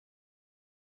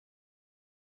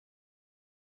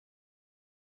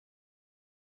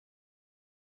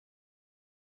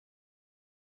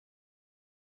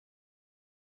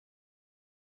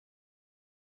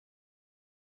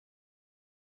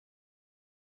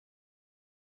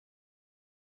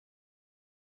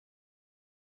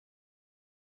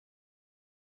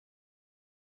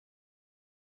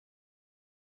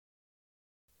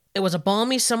It was a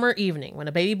balmy summer evening when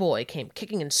a baby boy came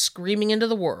kicking and screaming into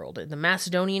the world in the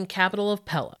Macedonian capital of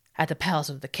Pella, at the palace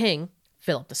of the king,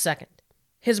 Philip II.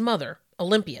 His mother,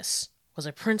 Olympias, was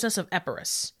a princess of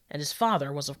Epirus, and his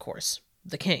father was, of course,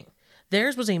 the king.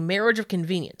 Theirs was a marriage of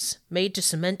convenience, made to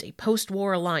cement a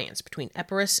post-war alliance between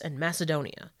Epirus and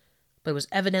Macedonia, but it was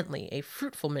evidently a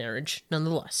fruitful marriage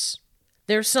nonetheless.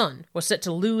 Their son was set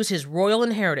to lose his royal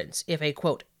inheritance if a,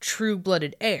 quote,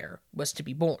 true-blooded heir was to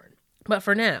be born. But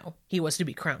for now, he was to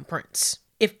be crown prince,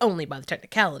 if only by the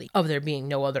technicality of there being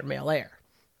no other male heir.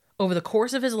 Over the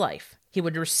course of his life, he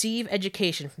would receive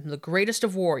education from the greatest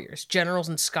of warriors, generals,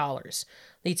 and scholars,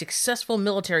 lead successful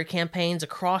military campaigns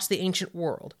across the ancient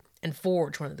world, and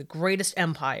forge one of the greatest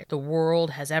empires the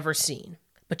world has ever seen.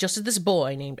 But just as this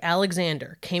boy named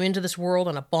Alexander came into this world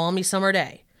on a balmy summer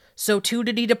day, so too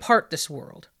did he depart this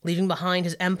world, leaving behind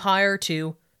his empire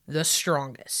to the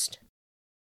strongest.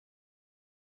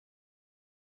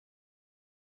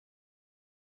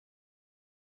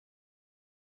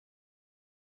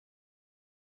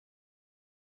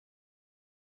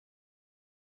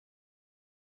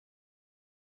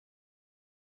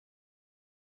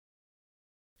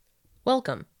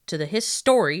 Welcome to the His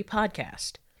Story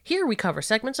podcast. Here we cover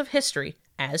segments of history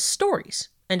as stories,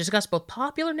 and discuss both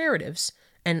popular narratives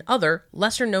and other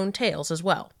lesser-known tales as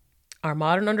well. Our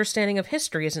modern understanding of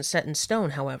history isn't set in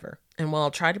stone, however, and while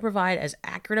I'll try to provide as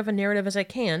accurate of a narrative as I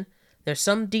can, there's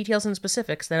some details and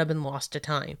specifics that have been lost to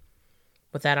time.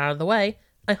 With that out of the way,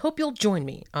 I hope you'll join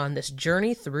me on this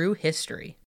journey through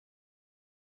history.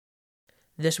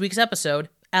 This week's episode,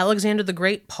 Alexander the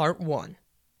Great Part 1.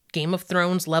 Game of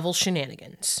Thrones level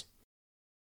shenanigans.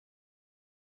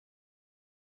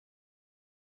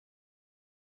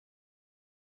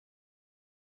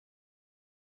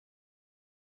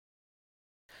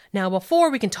 Now, before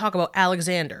we can talk about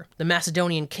Alexander, the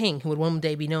Macedonian king who would one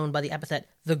day be known by the epithet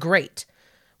the Great,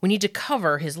 we need to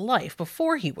cover his life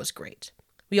before he was great.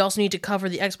 We also need to cover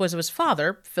the exploits of his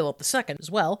father, Philip II,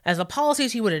 as well, as the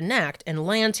policies he would enact and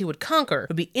lands he would conquer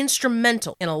would be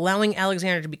instrumental in allowing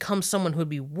Alexander to become someone who would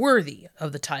be worthy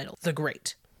of the title, the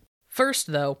Great.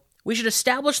 First, though, we should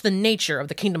establish the nature of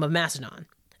the Kingdom of Macedon,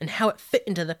 and how it fit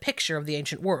into the picture of the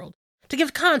ancient world, to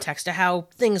give context to how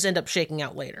things end up shaking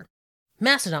out later.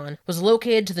 Macedon was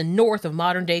located to the north of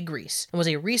modern-day Greece, and was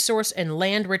a resource and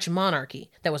land-rich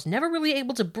monarchy that was never really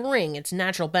able to bring its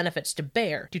natural benefits to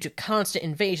bear due to constant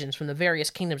invasions from the various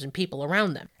kingdoms and people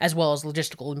around them, as well as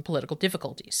logistical and political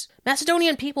difficulties.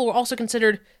 Macedonian people were also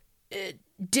considered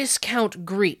discount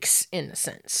Greeks, in a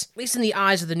sense, at least in the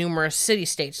eyes of the numerous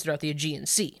city-states throughout the Aegean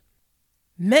Sea.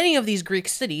 Many of these Greek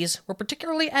cities were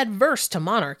particularly adverse to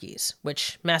monarchies,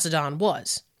 which Macedon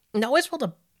was, and always felt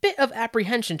a bit of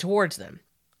apprehension towards them.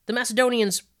 The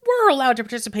Macedonians were allowed to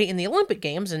participate in the Olympic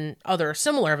Games and other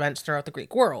similar events throughout the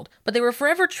Greek world, but they were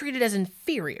forever treated as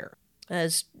inferior,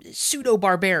 as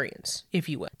pseudo-barbarians, if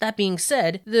you will. That being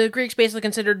said, the Greeks basically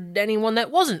considered anyone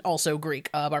that wasn't also Greek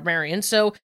a barbarian,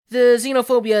 so the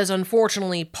xenophobia is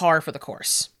unfortunately par for the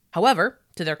course. However,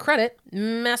 to their credit,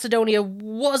 Macedonia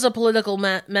was a political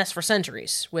mess for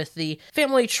centuries, with the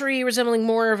family tree resembling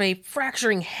more of a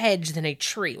fracturing hedge than a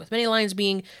tree, with many lines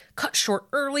being cut short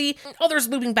early, and others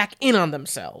looping back in on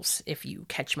themselves, if you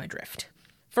catch my drift.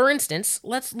 For instance,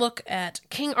 let's look at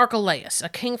King Archelaus, a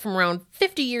king from around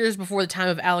 50 years before the time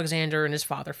of Alexander and his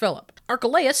father Philip.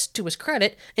 Archelaus, to his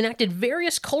credit, enacted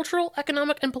various cultural,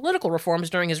 economic, and political reforms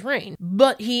during his reign,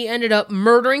 but he ended up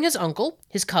murdering his uncle,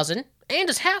 his cousin, and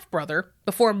his half-brother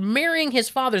before marrying his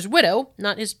father's widow,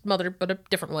 not his mother, but a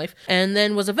different wife, and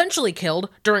then was eventually killed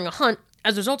during a hunt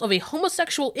as a result of a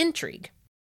homosexual intrigue.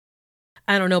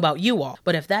 I don't know about you all,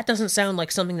 but if that doesn't sound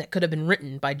like something that could have been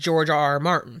written by George R.R.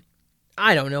 Martin,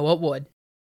 I don't know what would.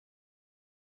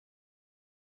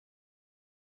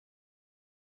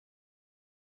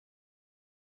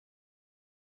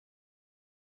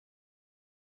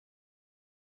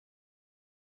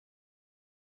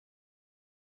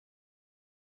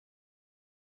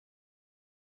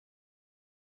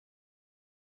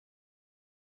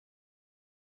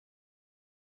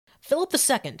 Philip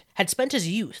II had spent his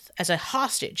youth as a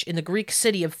hostage in the Greek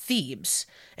city of Thebes,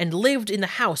 and lived in the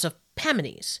house of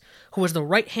Pamenes, who was the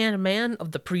right-hand man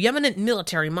of the preeminent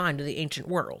military mind of the ancient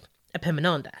world,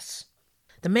 Epaminondas.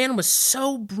 The man was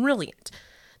so brilliant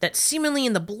that seemingly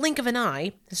in the blink of an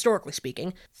eye, historically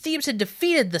speaking, Thebes had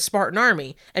defeated the Spartan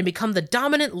army and become the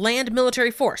dominant land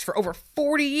military force for over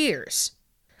 40 years.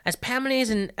 As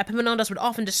Pamenes and Epaminondas would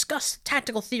often discuss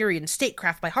tactical theory and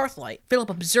statecraft by hearthlight,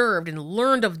 Philip observed and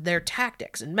learned of their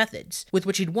tactics and methods, with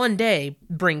which he'd one day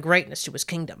bring greatness to his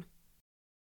kingdom.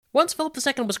 Once Philip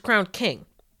II was crowned king,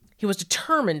 He was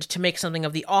determined to make something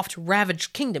of the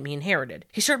oft-ravaged kingdom he inherited.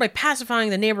 He started by pacifying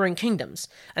the neighboring kingdoms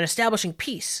and establishing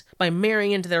peace by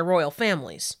marrying into their royal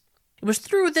families. It was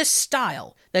through this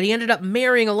style that he ended up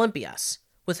marrying Olympias,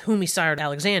 with whom he sired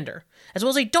Alexander, as well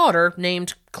as a daughter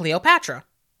named Cleopatra.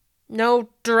 No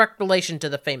direct relation to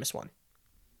the famous one.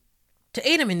 To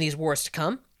aid him in these wars to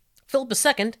come, Philip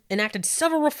II enacted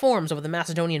several reforms over the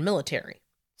Macedonian military.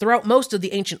 Throughout most of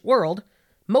the ancient world,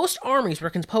 most armies were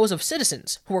composed of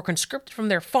citizens who were conscripted from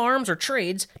their farms or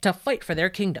trades to fight for their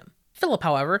kingdom. Philip,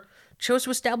 however, chose to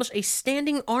establish a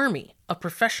standing army of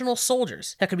professional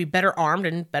soldiers that could be better armed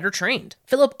and better trained.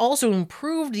 Philip also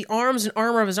improved the arms and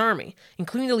armor of his army,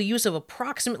 including the use of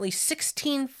approximately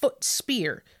 16-foot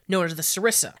spear known as the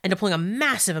sarissa, and deploying a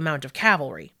massive amount of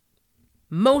cavalry.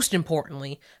 Most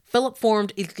importantly, Philip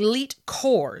formed elite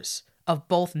corps of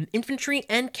both infantry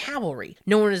and cavalry,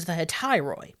 known as the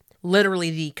hetairoi, literally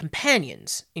the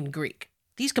companions in Greek.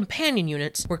 These companion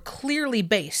units were clearly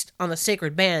based on the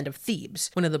Sacred Band of Thebes,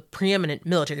 one of the preeminent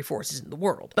military forces in the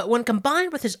world. But when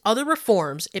combined with his other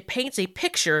reforms, it paints a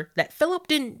picture that Philip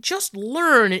didn't just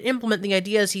learn and implement the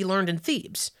ideas he learned in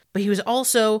Thebes, but he was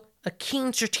also a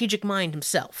keen strategic mind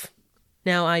himself.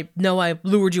 Now, I know I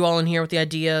lured you all in here with the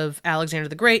idea of Alexander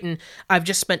the Great, and I've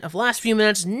just spent the last few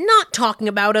minutes not talking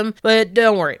about him, but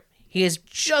don't worry. He is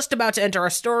just about to enter our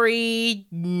story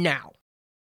now.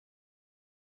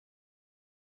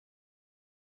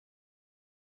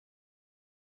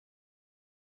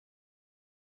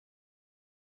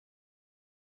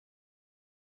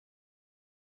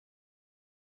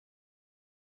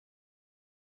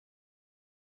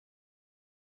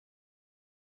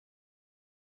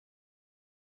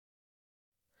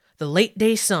 The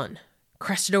late-day sun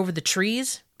crested over the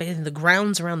trees, bathing the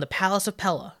grounds around the palace of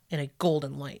Pella in a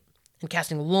golden light, and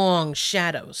casting long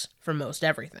shadows for most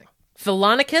everything.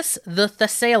 Philonicus the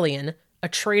Thessalian, a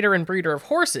trader and breeder of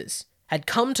horses, had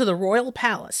come to the royal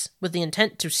palace with the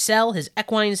intent to sell his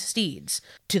equine steeds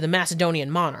to the Macedonian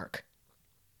monarch.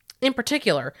 In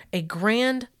particular, a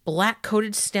grand,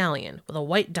 black-coated stallion with a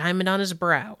white diamond on his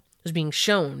brow was being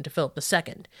shown to Philip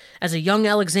II, as a young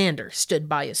Alexander stood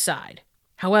by his side.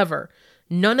 However,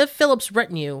 none of Philip's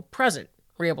retinue present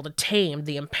were able to tame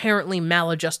the apparently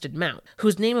maladjusted mount,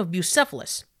 whose name of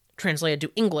Bucephalus, translated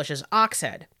to English as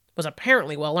Oxhead, was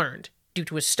apparently well earned, due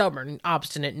to his stubborn and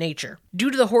obstinate nature. Due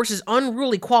to the horse's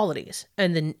unruly qualities,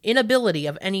 and the inability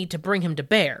of any to bring him to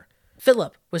bear,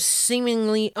 Philip was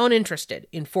seemingly uninterested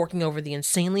in forking over the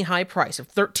insanely high price of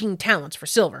 13 talents for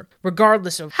silver,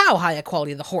 regardless of how high a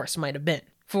quality the horse might have been.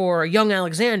 For young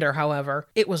Alexander, however,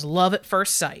 it was love at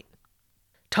first sight.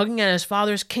 Tugging at his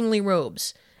father's kingly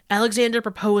robes, Alexander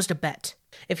proposed a bet.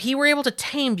 If he were able to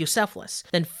tame Bucephalus,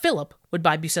 then Philip would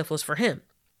buy Bucephalus for him.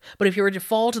 But if he were to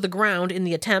fall to the ground in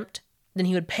the attempt, then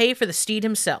he would pay for the steed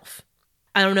himself.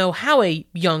 I don't know how a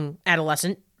young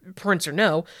adolescent, prince or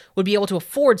no, would be able to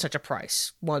afford such a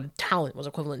price. 1 talent was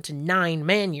equivalent to 9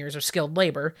 man-years of skilled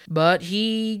labor, but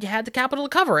he had the capital to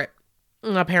cover it.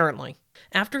 Apparently.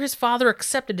 After his father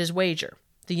accepted his wager,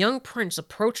 the young prince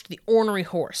approached the ornery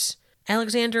horse.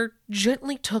 Alexander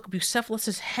gently took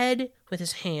Bucephalus's head with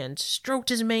his hand, stroked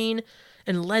his mane,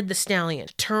 and led the stallion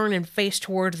to turn and face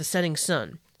towards the setting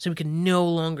sun, so he could no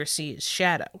longer see his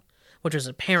shadow, which was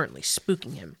apparently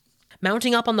spooking him.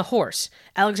 Mounting up on the horse,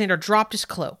 Alexander dropped his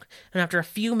cloak, and after a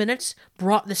few minutes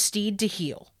brought the steed to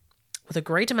heel. With a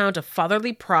great amount of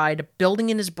fatherly pride building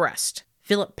in his breast,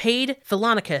 Philip paid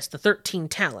Philonicus the 13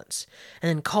 talents, and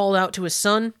then called out to his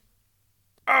son,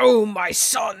 "O my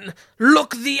son,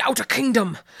 look thee out a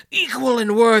kingdom, equal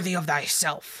and worthy of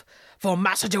thyself, for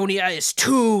Macedonia is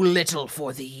too little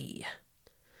for thee."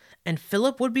 And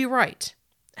Philip would be right,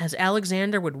 as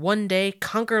Alexander would one day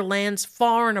conquer lands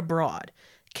far and abroad,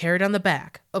 carried on the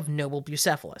back of noble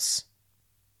Bucephalus.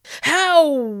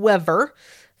 However,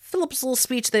 Philip's little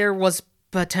speech there was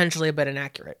potentially a bit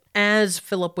inaccurate, as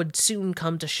Philip would soon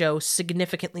come to show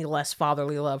significantly less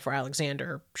fatherly love for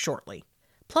Alexander shortly.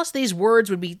 Plus, these words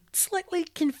would be slightly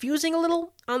confusing a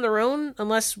little on their own,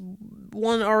 unless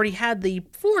one already had the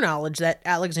foreknowledge that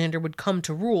Alexander would come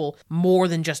to rule more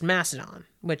than just Macedon,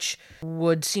 which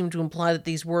would seem to imply that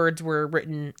these words were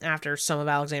written after some of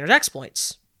Alexander's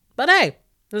exploits. But hey,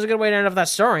 there's a good way to end off that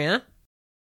story, huh?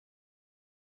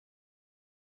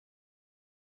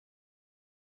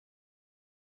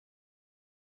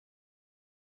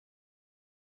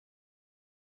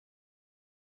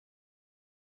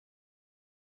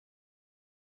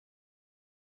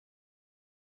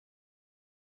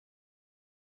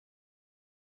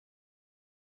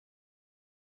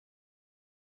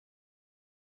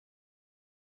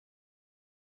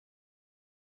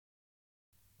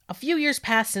 A few years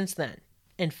passed since then,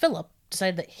 and Philip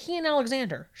decided that he and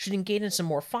Alexander should engage in some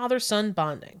more father-son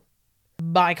bonding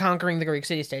by conquering the Greek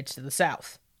city-states to the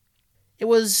south. It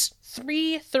was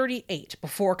 338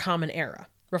 before Common Era,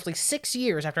 roughly 6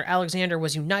 years after Alexander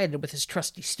was united with his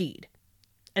trusty steed,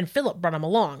 and Philip brought him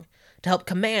along to help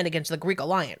command against the Greek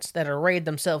alliance that had arrayed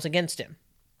themselves against him.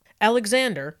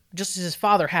 Alexander, just as his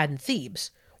father had in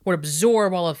Thebes, would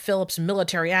absorb all of Philip's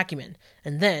military acumen,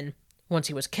 and then, once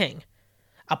he was king,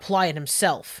 apply it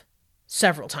himself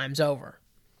several times over.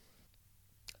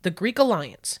 The Greek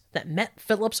alliance that met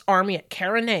Philip's army at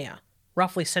Chaeronea,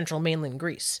 roughly central mainland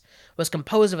Greece, was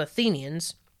composed of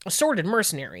Athenians, assorted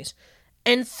mercenaries,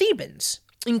 and Thebans,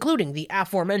 including the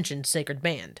aforementioned Sacred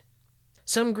Band.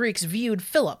 Some Greeks viewed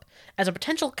Philip as a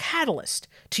potential catalyst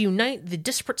to unite the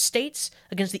disparate states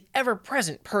against the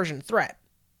ever-present Persian threat.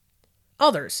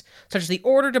 Others, such as the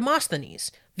Order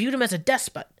Demosthenes, viewed him as a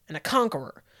despot and a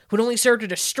conqueror who would only serve to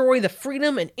destroy the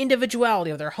freedom and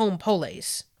individuality of their home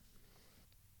polis.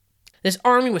 This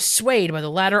army was swayed by the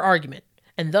latter argument,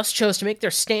 and thus chose to make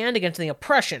their stand against the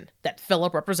oppression that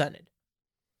Philip represented.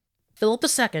 Philip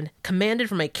II commanded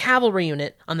from a cavalry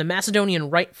unit on the Macedonian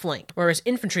right flank, where his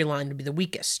infantry line would be the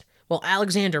weakest, while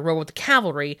Alexander rode with the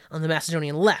cavalry on the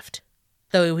Macedonian left,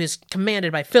 though he was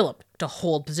commanded by Philip to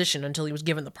hold position until he was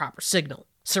given the proper signal.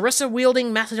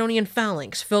 Sarissa-wielding Macedonian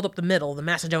phalanx filled up the middle of the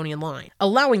Macedonian line,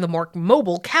 allowing the more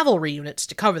mobile cavalry units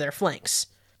to cover their flanks.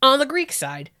 On the Greek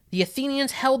side, the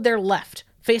Athenians held their left,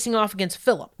 facing off against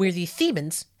Philip, where the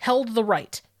Thebans held the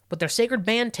right, with their Sacred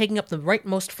Band taking up the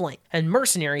rightmost flank, and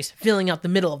mercenaries filling out the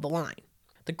middle of the line.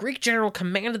 The Greek general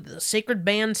commanded that the Sacred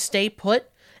Band stay put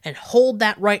and hold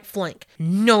that right flank,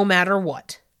 no matter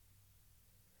what.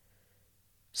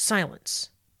 Silence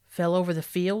fell over the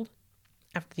field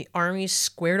after the armies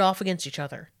squared off against each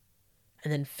other,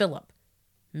 and then Philip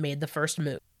made the first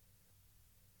move.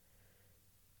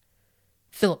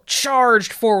 Philip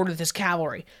charged forward with his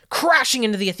cavalry, crashing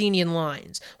into the Athenian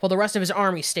lines, while the rest of his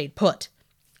army stayed put.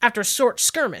 After a short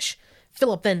skirmish,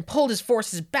 Philip then pulled his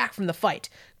forces back from the fight,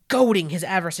 goading his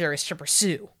adversaries to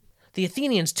pursue. The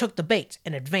Athenians took the bait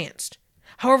and advanced.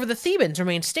 However, the Thebans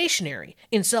remained stationary,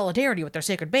 in solidarity with their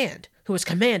Sacred Band, who was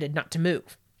commanded not to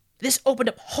move. This opened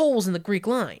up holes in the Greek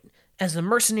line, as the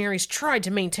mercenaries tried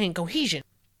to maintain cohesion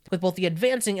with both the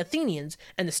advancing Athenians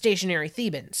and the stationary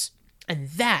Thebans. And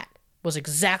that was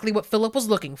exactly what Philip was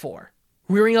looking for.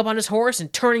 Rearing up on his horse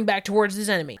and turning back towards his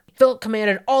enemy, Philip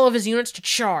commanded all of his units to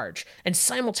charge, and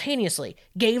simultaneously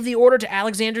gave the order to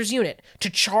Alexander's unit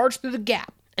to charge through the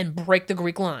gap and break the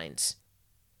Greek lines.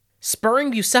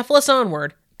 Spurring Bucephalus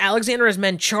onward, Alexander and his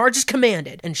men charged as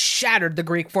commanded and shattered the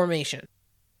Greek formation.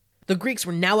 The Greeks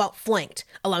were now outflanked,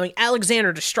 allowing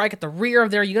Alexander to strike at the rear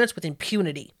of their units with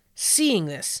impunity. Seeing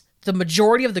this, the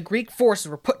majority of the Greek forces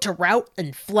were put to rout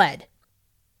and fled.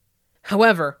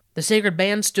 However, the Sacred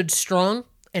Band stood strong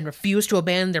and refused to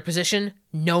abandon their position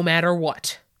no matter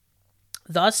what.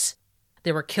 Thus,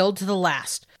 they were killed to the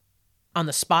last on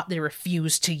the spot they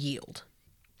refused to yield.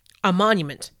 A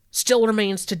monument still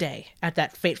remains today at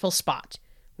that fateful spot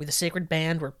where the Sacred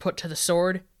Band were put to the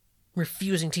sword,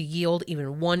 refusing to yield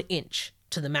even 1 inch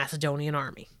to the Macedonian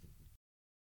army.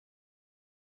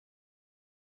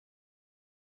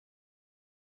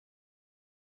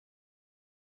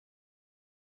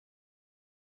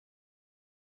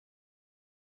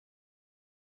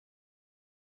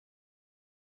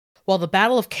 While the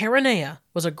Battle of Chaeronea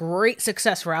was a great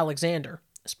success for Alexander,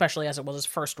 especially as it was his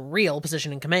first real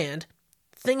position in command,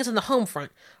 things on the home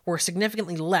front were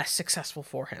significantly less successful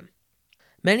for him.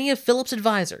 Many of Philip's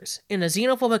advisors, in a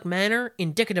xenophobic manner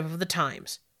indicative of the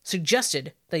times,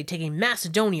 suggested that he take a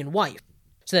Macedonian wife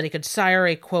so that he could sire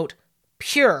a, quote,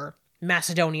 pure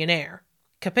Macedonian heir.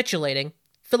 Capitulating,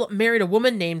 Philip married a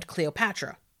woman named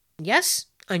Cleopatra. Yes,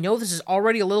 I know this is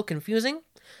already a little confusing,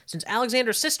 since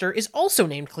Alexander's sister is also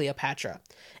named Cleopatra,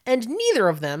 and neither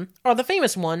of them are the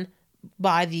famous one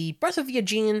by the Breath of the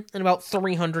Aegean in about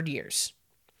 300 years.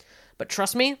 But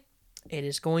trust me, it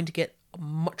is going to get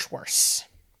much worse.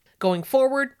 Going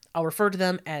forward, I'll refer to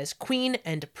them as Queen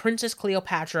and Princess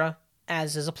Cleopatra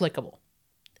as is applicable,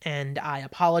 and I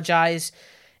apologize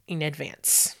in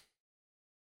advance.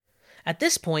 At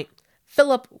this point,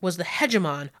 Philip was the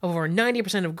hegemon of over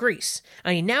 90% of Greece,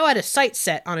 and he now had his sights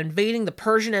set on invading the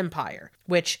Persian Empire,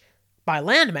 which, by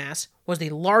landmass, was the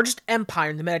largest empire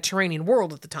in the Mediterranean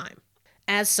world at the time.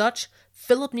 As such,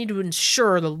 Philip needed to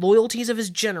ensure the loyalties of his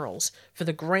generals for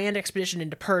the grand expedition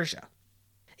into Persia.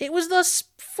 It was thus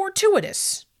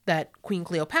fortuitous that Queen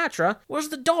Cleopatra was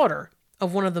the daughter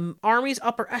of one of the army's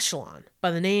upper echelon by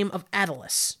the name of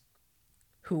Attalus,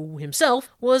 who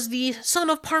himself was the son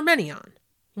of Parmenion,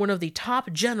 one of the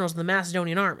top generals of the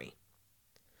Macedonian army.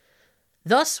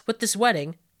 Thus, with this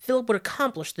wedding, Philip would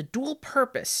accomplish the dual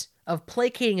purpose of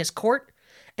placating his court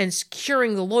and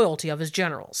securing the loyalty of his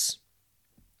generals.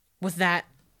 With that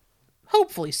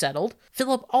hopefully settled,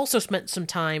 Philip also spent some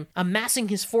time amassing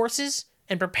his forces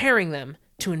and preparing them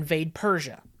to invade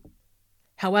Persia.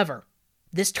 However,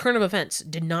 this turn of events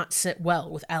did not sit well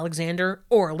with Alexander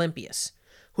or Olympias,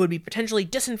 who would be potentially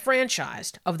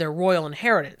disenfranchised of their royal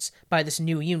inheritance by this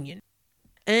new union.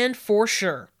 And for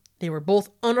sure, they were both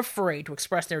unafraid to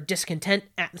express their discontent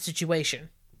at the situation.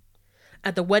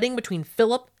 At the wedding between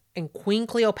Philip and Queen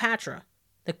Cleopatra,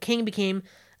 the king became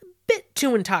a bit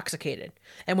too intoxicated,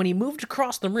 and when he moved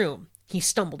across the room, he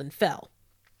stumbled and fell.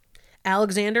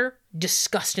 Alexander,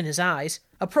 disgust in his eyes,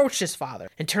 approached his father,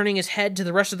 and turning his head to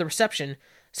the rest of the reception,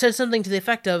 said something to the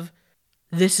effect of,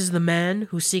 "This is the man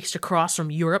who seeks to cross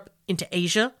from Europe into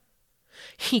Asia?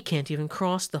 He can't even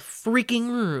cross the freaking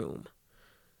room."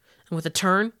 And with a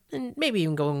turn, and maybe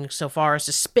even going so far as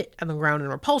to spit on the ground in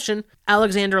repulsion,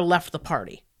 Alexander left the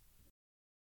party.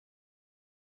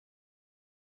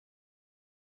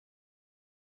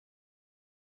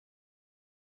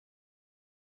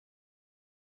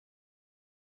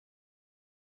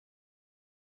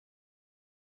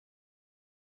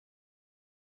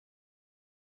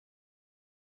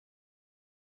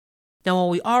 Now, while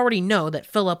we already know that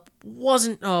Philip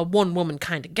wasn't a one-woman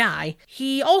kind of guy,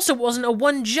 he also wasn't a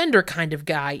one-gender kind of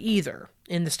guy either,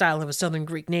 in the style of his southern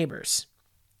Greek neighbors.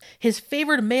 His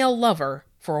favored male lover,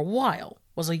 for a while,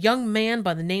 was a young man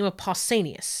by the name of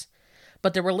Pausanias,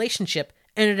 but their relationship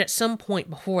ended at some point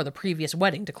before the previous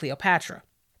wedding to Cleopatra.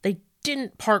 They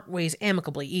didn't part ways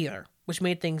amicably either, which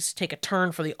made things take a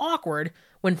turn for the awkward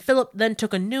when Philip then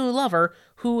took a new lover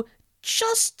who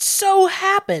just so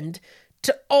happened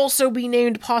to also be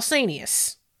named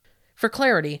Pausanias. For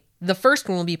clarity, the first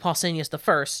one will be Pausanias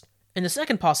I, and the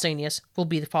second Pausanias will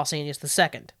be the Pausanias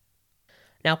II.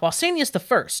 Now, Pausanias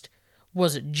I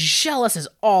was jealous as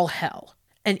all hell,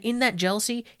 and in that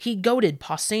jealousy, he goaded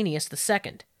Pausanias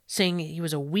II, saying he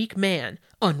was a weak man,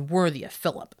 unworthy of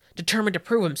Philip. Determined to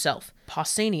prove himself,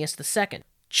 Pausanias II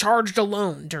charged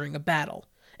alone during a battle,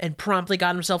 and promptly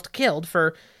got himself killed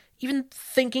for even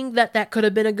thinking that could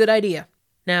have been a good idea.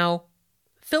 Now,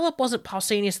 Philip wasn't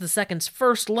Pausanias II's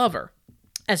first lover,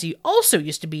 as he also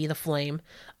used to be the flame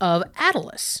of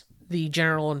Attalus, the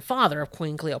general and father of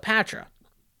Queen Cleopatra.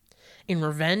 In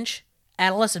revenge,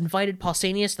 Attalus invited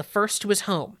Pausanias I to his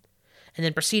home, and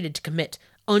then proceeded to commit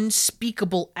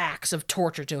unspeakable acts of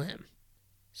torture to him.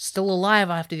 Still alive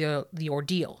after the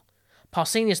ordeal,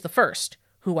 Pausanias I,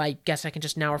 who I guess I can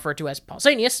just now refer to as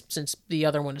Pausanias, since the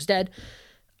other one is dead,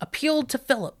 appealed to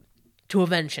Philip to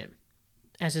avenge him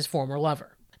as his former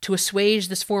lover. To assuage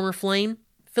this former flame,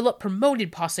 Philip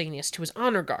promoted Pausanias to his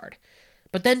honor guard,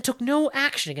 but then took no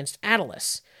action against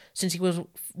Attalus, since he was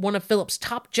one of Philip's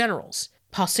top generals.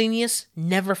 Pausanias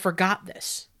never forgot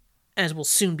this, as will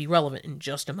soon be relevant in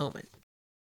just a moment.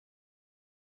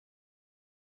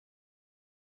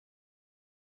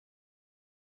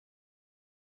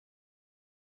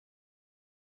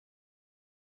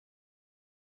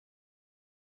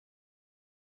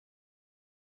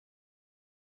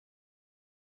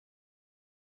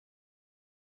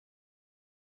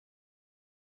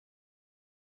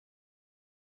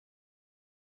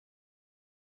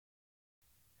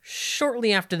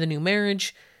 Shortly after the new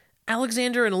marriage,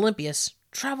 Alexander and Olympias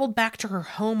traveled back to her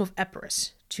home of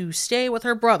Epirus to stay with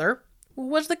her brother, who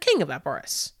was the king of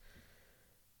Epirus,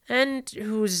 and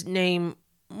whose name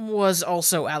was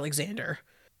also Alexander.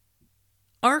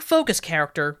 Our focus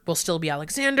character will still be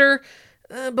Alexander,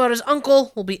 but his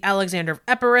uncle will be Alexander of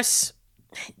Epirus.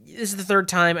 This is the third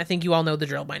time. I think you all know the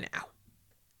drill by now.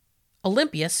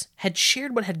 Olympias had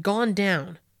shared what had gone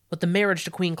down with the marriage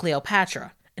to Queen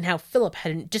Cleopatra, and how Philip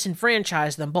had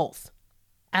disenfranchised them both.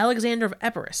 Alexander of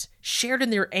Epirus shared in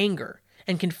their anger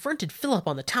and confronted Philip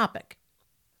on the topic.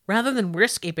 Rather than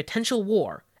risk a potential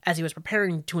war as he was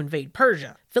preparing to invade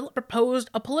Persia, Philip proposed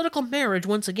a political marriage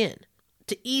once again,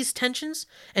 to ease tensions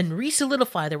and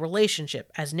re-solidify their relationship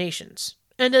as nations,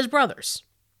 and as brothers.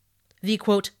 The,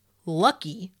 quote,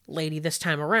 lucky lady this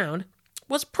time around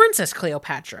was Princess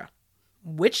Cleopatra,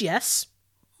 which, yes,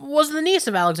 was the niece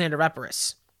of Alexander of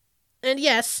Epirus. And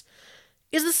yes,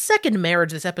 is the second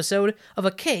marriage this episode of a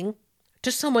king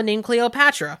to someone named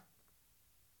Cleopatra.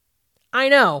 I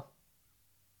know.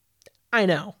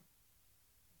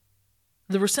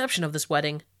 The reception of this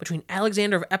wedding between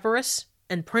Alexander of Epirus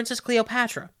and Princess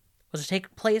Cleopatra was to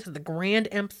take place at the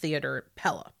Grand Amphitheater at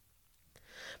Pella.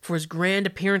 For his grand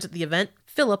appearance at the event,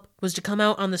 Philip was to come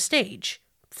out on the stage,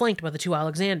 flanked by the two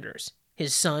Alexanders,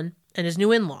 his son and his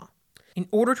new in-law. In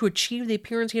order to achieve the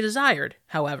appearance he desired,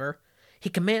 however, he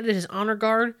commanded his honor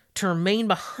guard to remain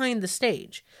behind the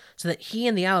stage so that he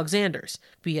and the Alexanders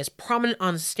could be as prominent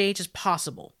on the stage as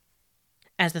possible.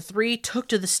 As the three took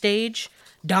to the stage,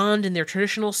 donned in their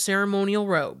traditional ceremonial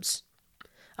robes,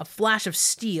 a flash of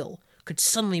steel could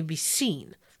suddenly be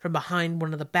seen from behind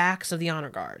one of the backs of the honor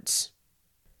guards.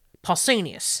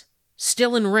 Pausanias,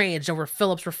 still enraged over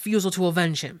Philip's refusal to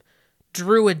avenge him,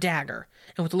 drew a dagger,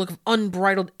 and with a look of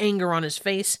unbridled anger on his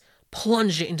face,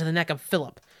 plunged it into the neck of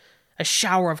Philip, a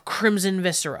shower of crimson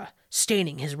viscera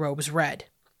staining his robes red.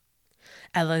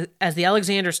 As the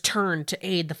Alexanders turned to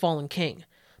aid the fallen king,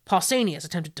 Pausanias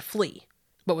attempted to flee,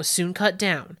 but was soon cut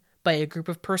down by a group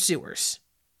of pursuers.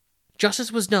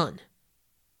 Justice was done,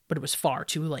 but it was far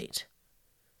too late.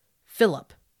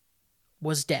 Philip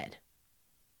was dead.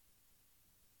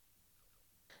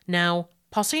 Now,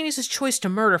 Pausanias' choice to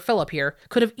murder Philip here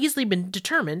could have easily been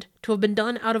determined to have been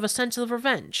done out of a sense of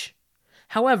revenge.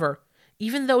 However,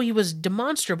 even though he was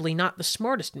demonstrably not the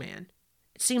smartest man,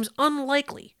 it seems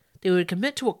unlikely that he would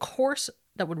commit to a course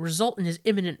that would result in his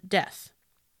imminent death.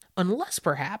 Unless,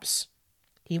 perhaps,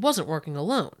 he wasn't working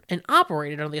alone and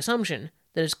operated on the assumption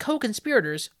that his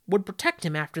co-conspirators would protect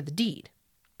him after the deed.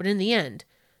 But in the end,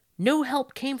 no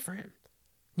help came for him,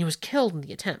 and he was killed in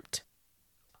the attempt.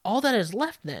 All that is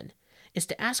left, then, is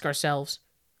to ask ourselves,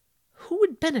 who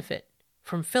would benefit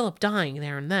from Philip dying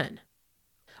there and then?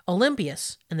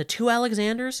 Olympias and the two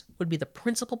Alexanders would be the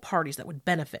principal parties that would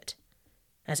benefit,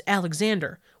 as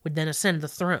Alexander would then ascend the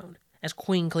throne, as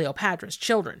Queen Cleopatra's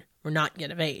children were not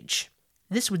yet of age.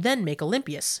 This would then make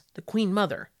Olympias, the queen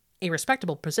mother, a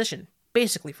respectable position,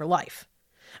 basically for life,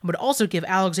 and would also give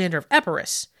Alexander of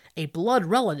Epirus a blood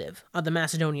relative on the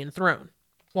Macedonian throne.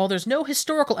 While there's no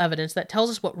historical evidence that tells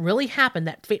us what really happened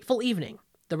that fateful evening,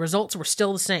 the results were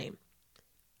still the same.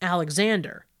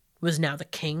 Alexander was now the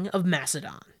king of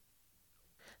Macedon.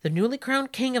 The newly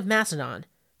crowned king of Macedon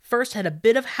first had a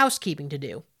bit of housekeeping to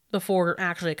do before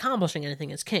actually accomplishing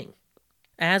anything as king.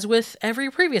 As with every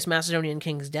previous Macedonian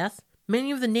king's death,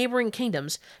 many of the neighboring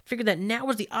kingdoms figured that now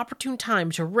was the opportune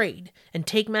time to raid and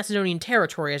take Macedonian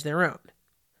territory as their own.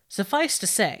 Suffice to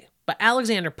say, but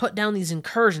Alexander put down these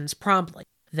incursions promptly.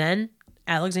 Then,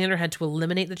 Alexander had to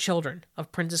eliminate the children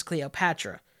of Princess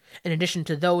Cleopatra, in addition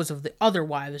to those of the other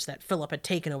wives that Philip had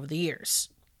taken over the years.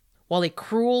 While a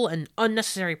cruel and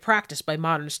unnecessary practice by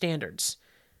modern standards,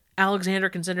 Alexander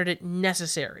considered it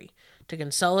necessary to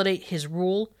consolidate his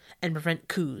rule and prevent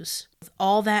coups. With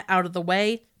all that out of the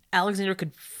way, Alexander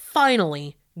could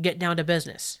finally get down to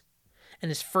business, and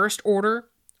his first order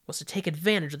was to take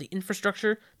advantage of the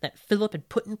infrastructure that Philip had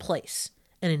put in place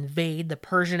and invade the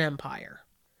Persian Empire.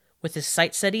 With his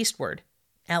sights set eastward,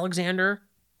 Alexander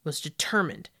was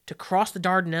determined to cross the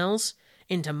Dardanelles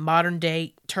into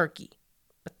modern-day Turkey.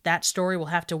 But that story will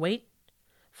have to wait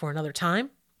for another time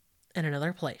and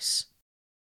another place.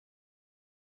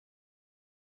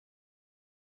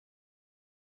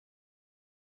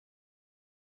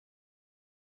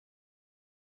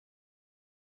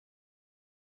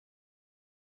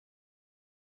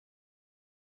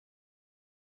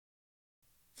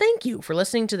 Thank you for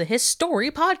listening to the His Story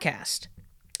podcast.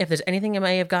 If there's anything I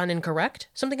may have gotten incorrect,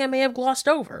 something I may have glossed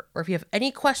over, or if you have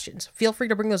any questions, feel free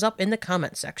to bring those up in the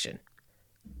comments section.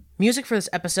 Music for this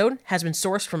episode has been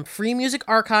sourced from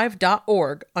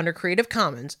freemusicarchive.org under Creative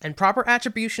Commons, and proper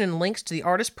attribution and links to the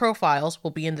artist profiles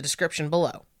will be in the description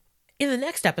below. In the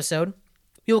next episode,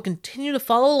 we will continue to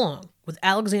follow along with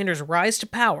Alexander's rise to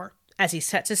power as he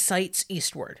sets his sights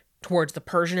eastward towards the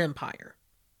Persian Empire.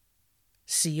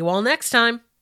 See you all next time!